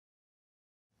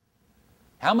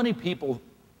How many people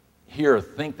here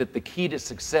think that the key to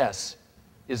success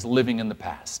is living in the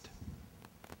past?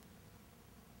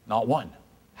 Not one.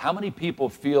 How many people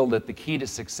feel that the key to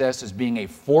success is being a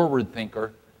forward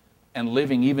thinker and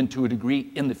living even to a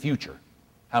degree in the future?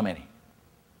 How many?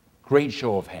 Great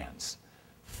show of hands.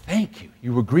 Thank you.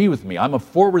 You agree with me. I'm a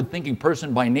forward-thinking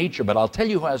person by nature, but I'll tell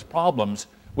you who has problems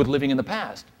with living in the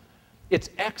past. It's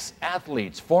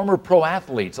ex-athletes, former pro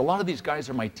athletes. A lot of these guys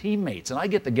are my teammates, and I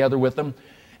get together with them,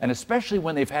 and especially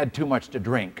when they've had too much to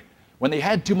drink. When they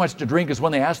had too much to drink is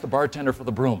when they ask the bartender for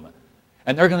the broom.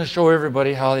 And they're going to show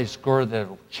everybody how they scored the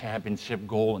championship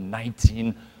goal in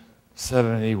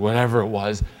 1970, whatever it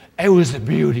was. It was a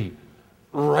beauty.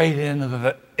 Right into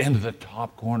the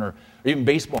top corner. Or even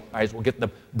baseball guys will get the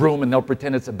broom and they'll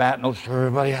pretend it's a bat and they'll show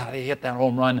everybody how they hit that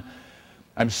home run.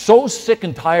 I'm so sick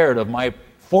and tired of my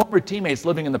former teammates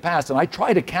living in the past, and I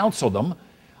try to counsel them.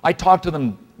 I talk to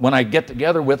them when I get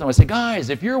together with them. I say, guys,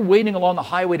 if you're waiting along the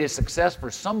highway to success for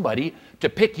somebody to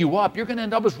pick you up, you're going to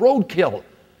end up as roadkill.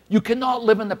 You cannot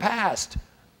live in the past.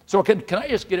 So can I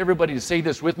just get everybody to say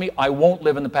this with me? I won't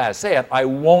live in the past. Say it. I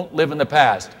won't live in the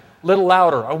past. A little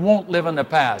louder. I won't live in the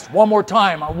past. One more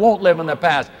time. I won't live in the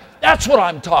past. That's what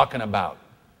I'm talking about.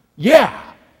 Yeah.